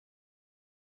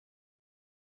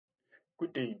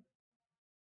Good day.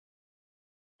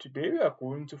 Today we are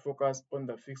going to focus on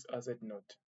the fixed asset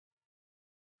note.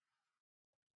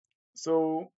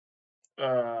 So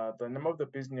the name of the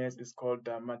business is called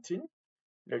Martin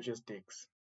Logistics.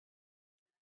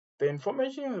 The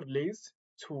information released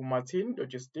to Martin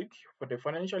Logistics for the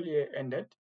financial year ended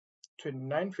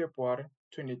 29 February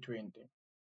 2020.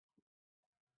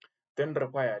 Then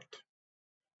required.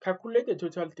 Calculate the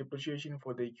total depreciation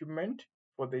for the equipment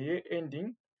for the year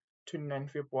ending 29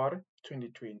 February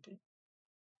 2020.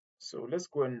 So let's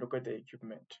go and look at the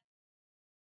equipment.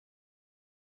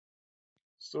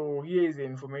 So here is the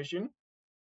information.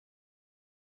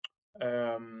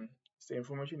 The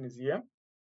information is here.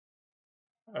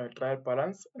 Trial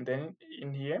balance, and then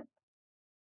in here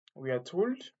we are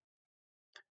told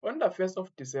on the 1st of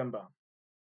December.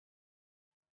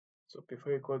 So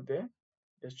before we go there,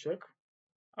 let's check.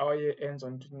 Our year ends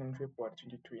on 29 February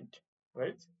 2020,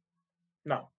 right?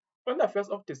 Now, on the 1st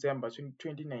of December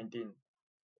 2019,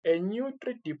 a new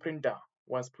 3D printer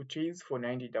was purchased for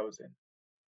 90,000,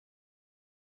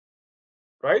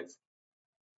 right?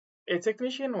 A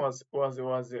technician was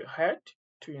hired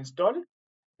to install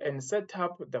and set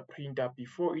up the printer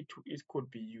before it could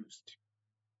be used,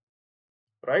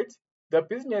 right? The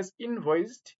business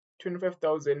invoiced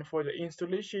 25,000 for the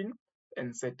installation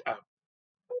and setup.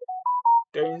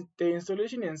 The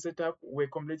installation and setup were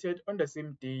completed on the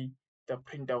same day the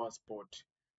printer was bought.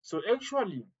 So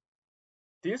actually,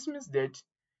 this means that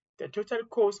the total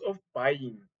cost of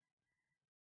buying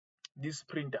this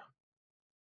printer,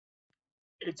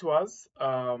 it was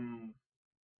total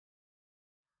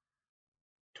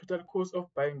cost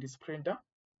of buying this printer,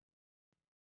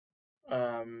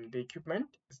 the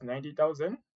equipment is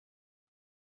 90,000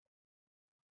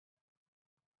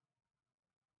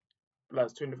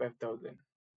 plus 25,000.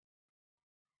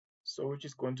 So which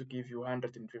is going to give you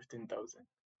 115,000.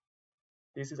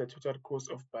 This is the total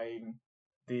cost of buying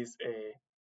this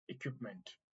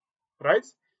equipment, right?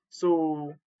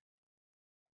 So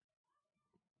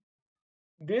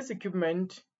this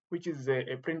equipment, which is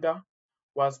a printer,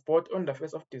 was bought on the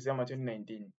 1st of December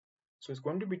 2019. So it's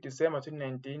going to be December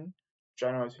 2019,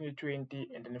 January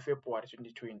 2020, and then February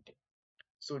 2020.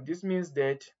 So this means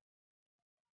that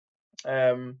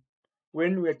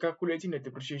when we're calculating the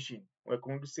depreciation, we're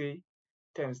going to say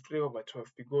times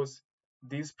 3/12 because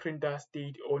this printer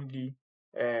stayed only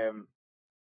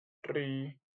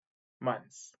 3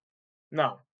 months.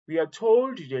 Now, we are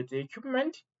told that the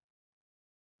equipment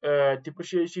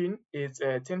depreciation is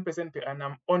 10% per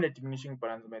annum on a diminishing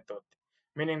balance method,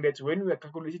 meaning that when we are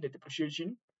calculating the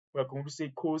depreciation, we are going to say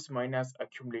cost minus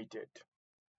accumulated,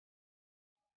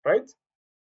 right?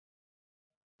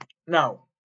 Now,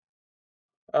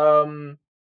 10%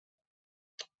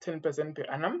 per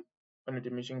annum on a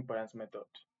diminishing balance method.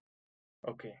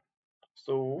 Okay,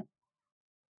 so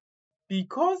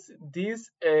because this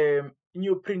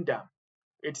new printer,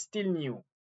 it's still new,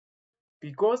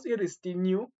 because it is still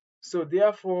new, so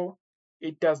therefore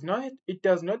it does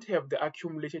not have the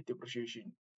accumulated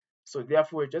depreciation. So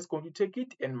therefore we're just going to take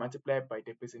it and multiply by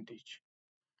the percentage.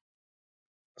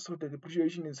 So the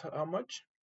depreciation is how much?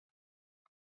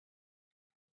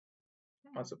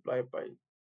 Multiply by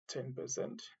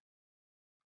 10%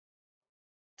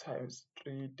 times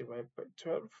 3 divided by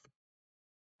 12.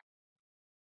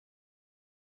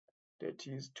 That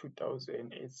is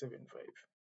 2,875.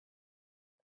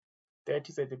 That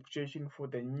is the depreciation for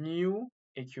the new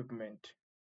equipment.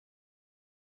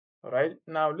 All right,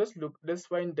 now let's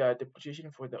find the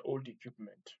depreciation for the old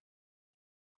equipment.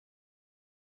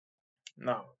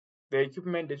 Now, the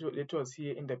equipment that was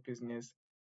here in the business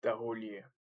the whole year.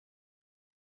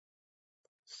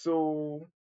 So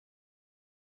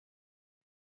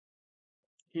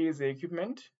here's the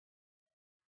equipment.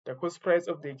 The cost price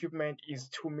of the equipment is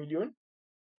 2 million.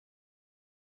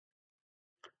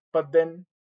 But then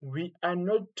we are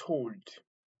not told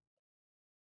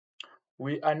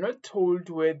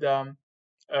whether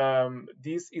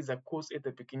this is a cost at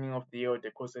the beginning of the year or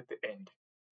the cost at the end.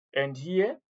 And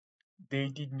here they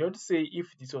did not say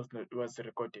if this was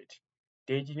recorded.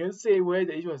 They did not say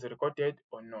whether it was recorded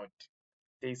or not.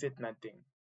 They said nothing.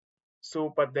 So,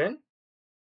 but then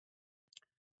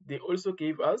they also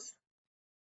gave us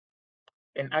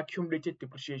an accumulated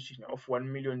depreciation of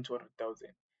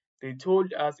 1,200,000. They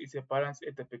told us it's a balance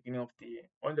at the beginning of the year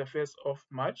on the 1st of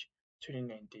March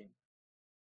 2019.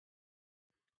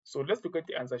 So let's look at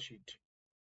the answer sheet.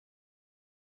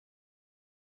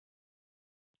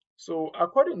 So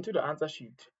according to the answer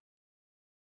sheet,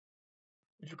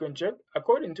 if you can check,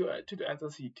 according to the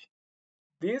answer sheet,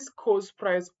 this cost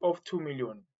price of 2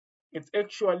 million, it's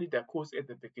actually the cost at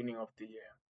the beginning of the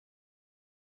year.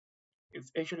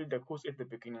 is actually the cost at the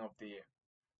beginning of the year.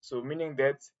 So meaning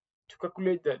that to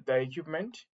calculate the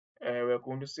equipment, we're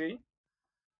going to say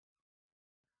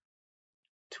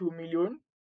 2 million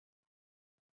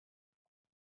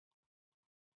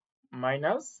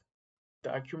minus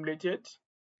the accumulated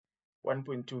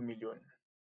 1.2 million.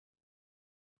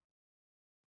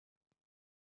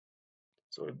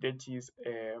 So that is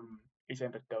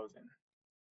 800,000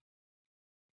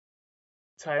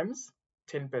 times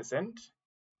 10%.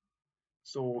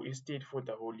 So it stayed for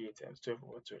the whole year times 12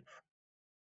 over 12.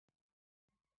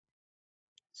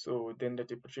 So then the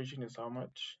depreciation is how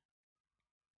much?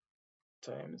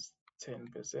 Times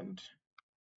 10%.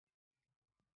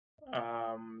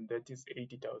 That is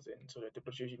 80,000. So the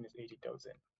depreciation is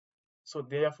 80,000. So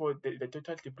therefore, the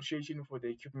total depreciation for the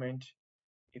equipment,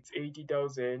 it's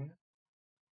 80,000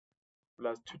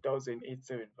 plus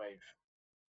 2,875.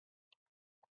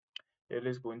 That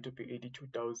is going to be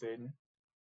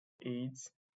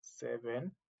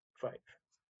 82,875.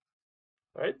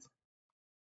 Right?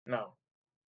 Now,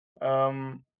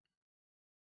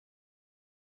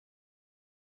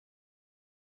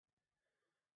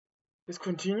 let's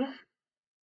continue.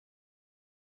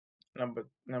 Number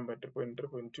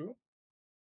 3.2.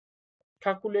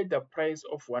 Calculate the price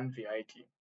of one vehicle.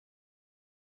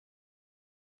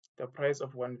 The price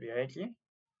of one vehicle.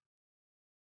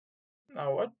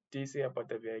 Now, what do they say about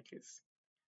the vehicles?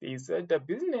 They said the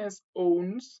business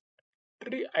owns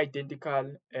 3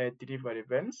 identical delivery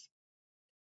vans.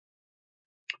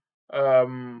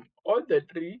 All the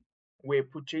 3 were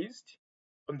purchased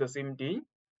on the same day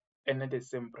and at the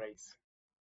same price.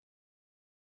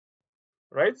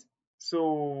 Right?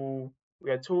 So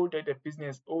we are told that the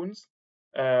business owns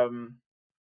 3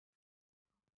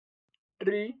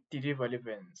 delivery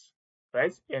vans,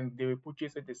 right? And they were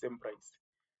purchased at the same price.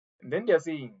 And then they are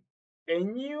saying a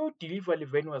new delivery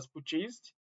van was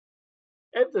purchased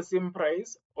at the same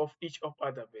price of each of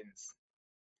other vans.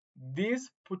 This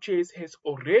purchase has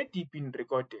already been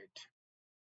recorded.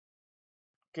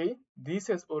 Okay, this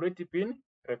has already been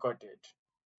recorded.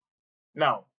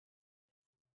 Now,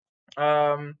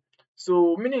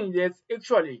 so meaning that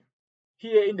actually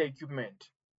here in the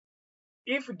equipment,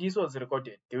 if this was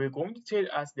recorded, they were going to tell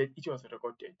us that it was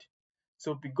recorded.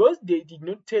 So because they did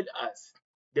not tell us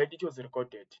that it was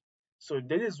recorded, so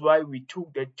that is why we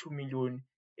took that 2 million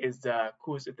as the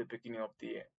cost at the beginning of the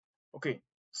year. Okay,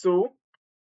 so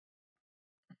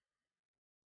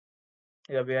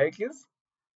the vehicles,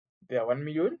 they are 1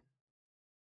 million,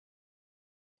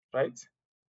 right?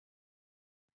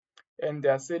 And they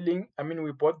are selling,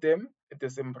 we bought them at the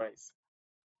same price.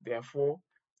 Therefore,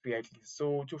 vehicles.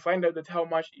 So to find out that how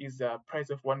much is the price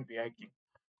of one vehicle,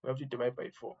 we have to divide by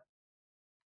 4.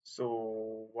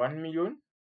 So 1 million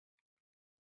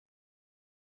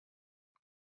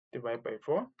divided by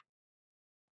 4,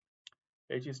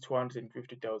 it is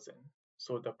 250,000.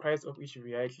 So the price of each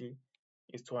vehicle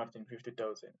is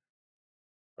 250,000,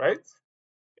 right?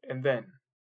 And then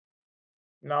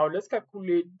now let's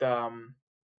calculate the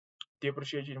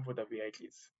depreciation for the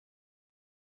vehicles.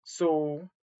 So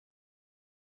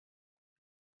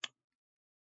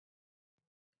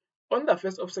on the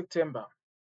 1st of September,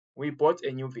 we bought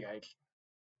a new vehicle.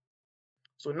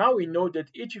 So now we know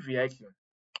that each vehicle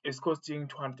is costing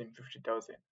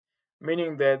 250,000,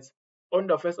 meaning that on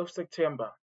the 1st of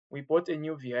September, we bought a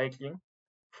new vehicle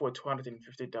for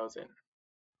 250,000,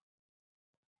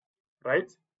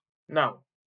 right? Now,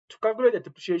 to calculate the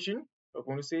depreciation, we're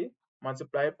going to say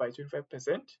multiply by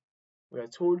 25%. We are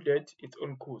told that its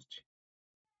own cost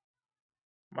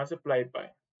multiplied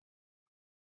by.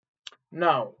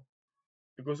 Now,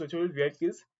 because we're told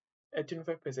vehicles at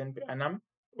 25% per annum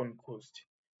on cost.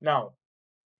 Now,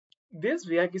 this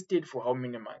vehicle stayed for how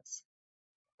many months?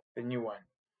 The new one.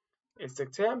 It's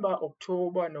September,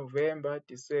 October, November,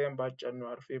 December,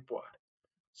 January, February.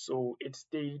 So it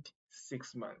stayed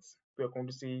 6 months. We are going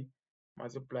to say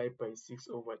multiply by 6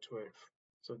 over 12.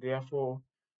 So therefore,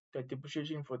 the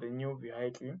depreciation for the new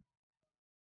vehicle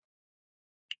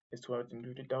is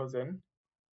 250,000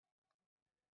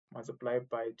 multiplied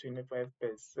by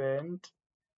 25%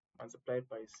 multiplied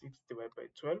by 6 divided by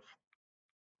 12.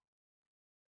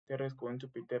 That is going to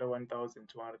be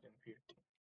 31,250.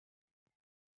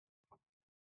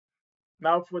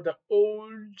 Now for the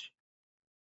old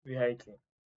vehicle.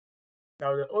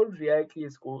 Now the old vehicle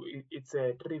is it's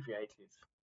 3 vehicles,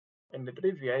 and the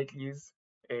 3 vehicles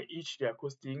each they are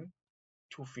costing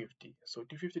 250. So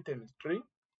 250 times 3,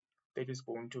 that is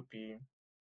going to be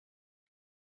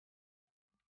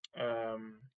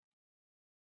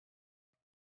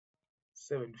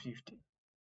 750.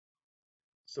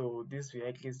 So these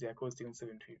vehicles they are costing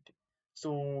 750.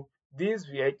 So these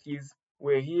vehicles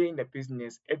were here in the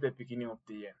business at the beginning of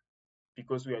the year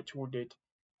because we are told that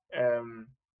um,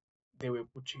 they were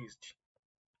purchased,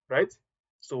 right?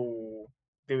 So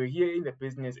they were here in the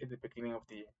business at the beginning of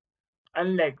the year.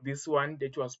 Unlike this one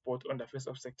that was bought on the 1st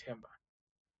of September,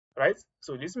 right?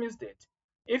 So this means that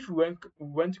if we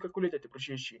want to calculate the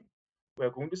depreciation, we're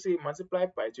going to say multiply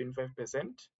by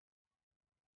 25%,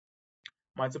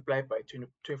 multiply by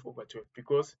 12 over 12,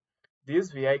 because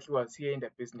this vehicle was here in the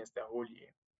business the whole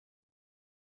year.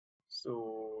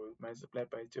 So multiply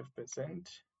by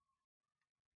 12%,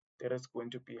 that is going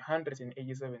to be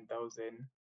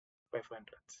 187,500.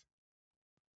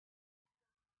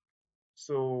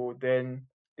 So then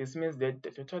this means that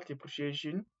the total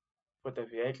depreciation for the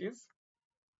vehicles,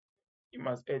 you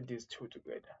must add these two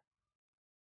together.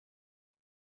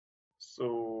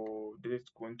 So that is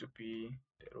going to be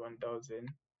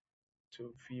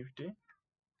 1,250.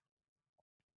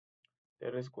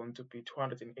 That is going to be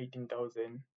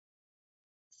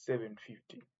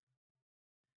 218,750.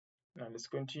 Now let's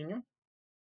continue.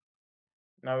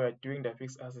 Now we are doing the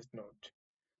fixed asset note.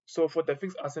 So for the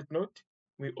fixed asset note,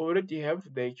 we already have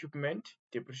the equipment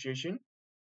depreciation,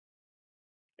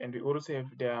 and we also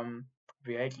have the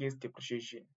vehicles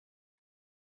depreciation.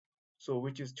 So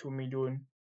which is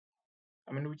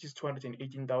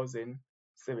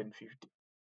 218,750.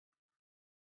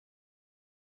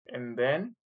 And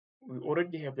then we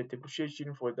already have the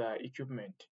depreciation for the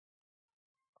equipment,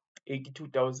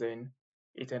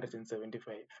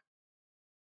 82,875.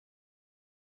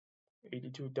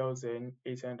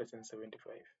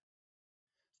 82,875.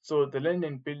 So the land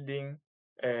and building,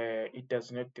 it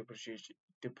does not depreciate.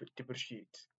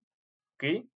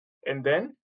 Okay, and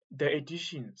then the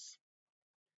additions.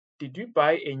 Did we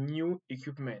buy a new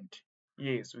equipment?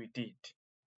 Yes, we did.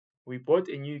 We bought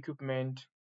a new equipment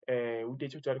with a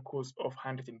total cost of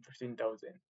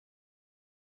 115,000.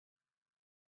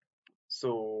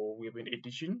 So we have an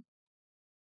addition.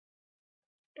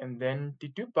 And then,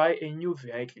 did you buy a new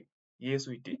vehicle? Yes,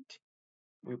 we did.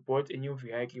 We bought a new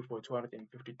vehicle for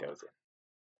 250,000.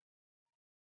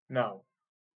 Now,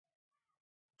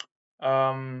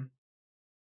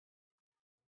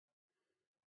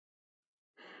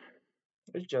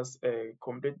 let's just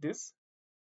complete this.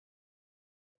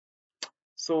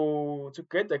 So to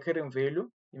get the current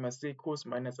value, you must say cost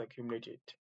minus accumulated.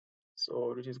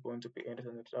 So this is going to be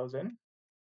 800,000.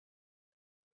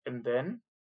 And then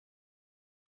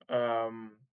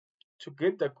to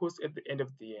get the cost at the end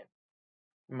of the year,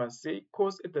 you must say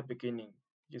cost at the beginning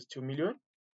is 2 million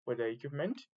for the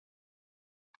equipment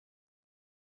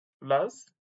plus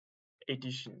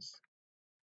additions.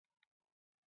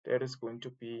 That is going to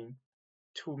be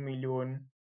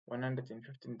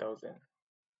 2,115,000.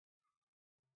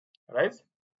 Right?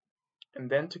 And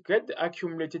then to get the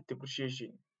accumulated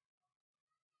depreciation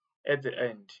at the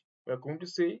end, we're going to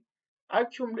say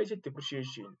accumulated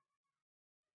depreciation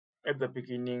at the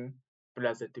beginning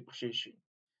plus the depreciation.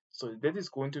 So that is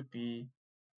going to be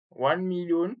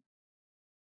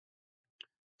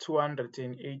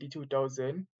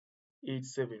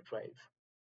 1,282,875.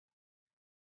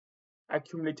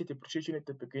 Accumulated depreciation at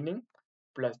the beginning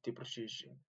plus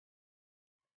depreciation.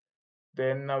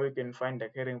 Then now we can find the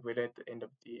carrying value at the end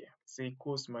of the year. Say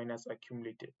cost minus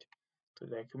accumulated. So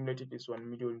the accumulated is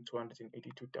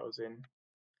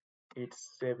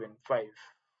 1,282,875.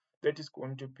 That is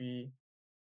going to be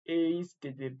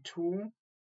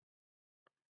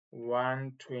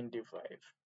 832,125.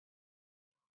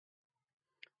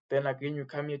 Then again, you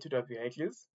come here to the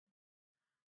vehicles.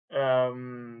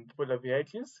 For the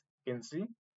vehicles, you can see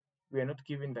we are not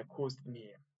given the cost in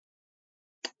here.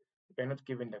 We are not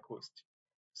given the cost.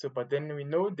 So, but then we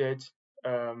know that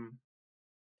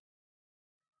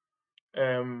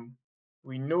at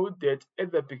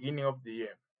the beginning of the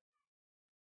year,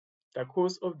 the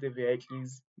cost of the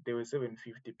vehicles, they were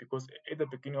 750, because at the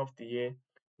beginning of the year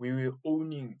we were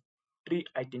owning 3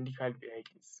 identical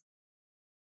vehicles.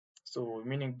 So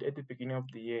meaning at the beginning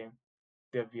of the year,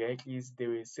 the vehicles, they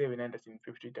were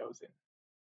 750,000.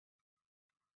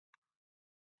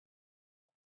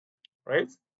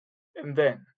 Right? And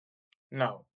then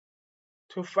now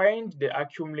to find the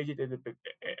accumulated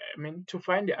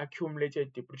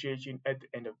depreciation at the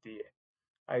end of the year,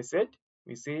 I said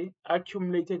we say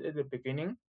accumulated at the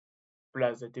beginning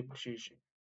plus the depreciation.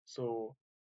 So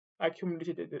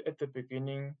accumulated at the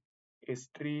beginning is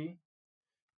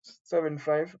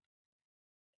 375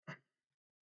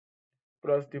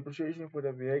 plus depreciation for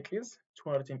the vehicles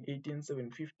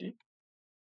 218,750.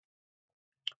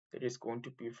 That is going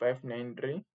to be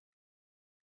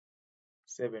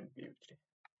 593,750.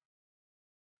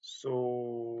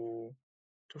 So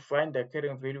To find the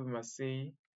carrying value, we must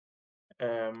say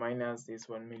minus this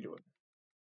 1 million.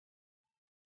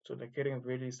 So the carrying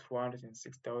value is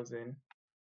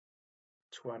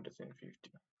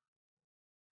 406,250.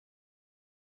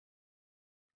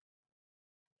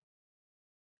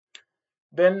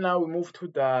 Then now we move to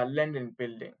the land and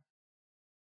building.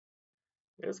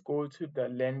 Let's go to the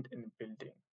land and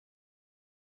building.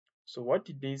 So what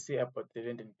did they say about the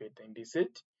land and building? They said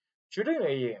during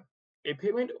the year, a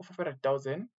payment of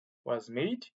 500,000 was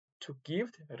made to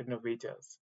gift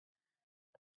renovators.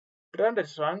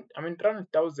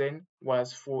 300,000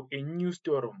 was for a new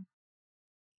storeroom,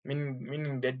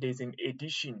 meaning that there's an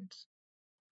addition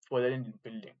for the land and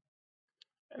building.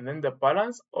 And then the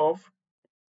balance of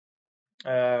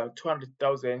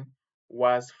 200,000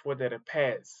 was for the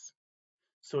repairs.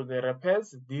 So the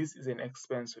repairs, this is an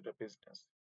expense to the business.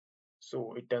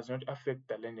 So it does not affect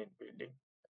the land and building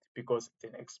because it's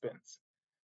an expense.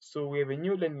 So we have a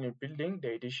new land and building,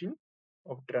 the addition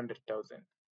of 300,000,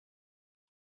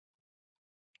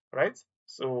 right?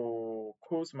 So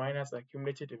cost minus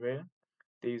accumulated, well,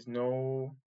 there is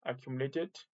no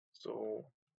accumulated, so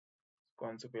it's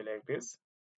going to be like this.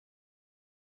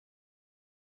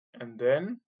 And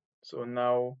then, so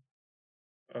now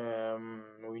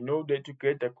we know that to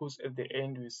get the cost at the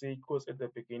end, we say cost at the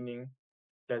beginning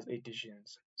plus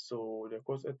additions. So the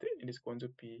cost at the end is going to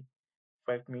be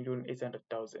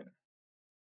 5,800,000.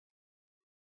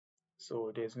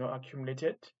 So there's no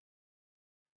accumulated.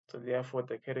 So therefore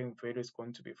the carrying value is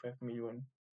going to be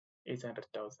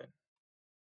 5,800,000.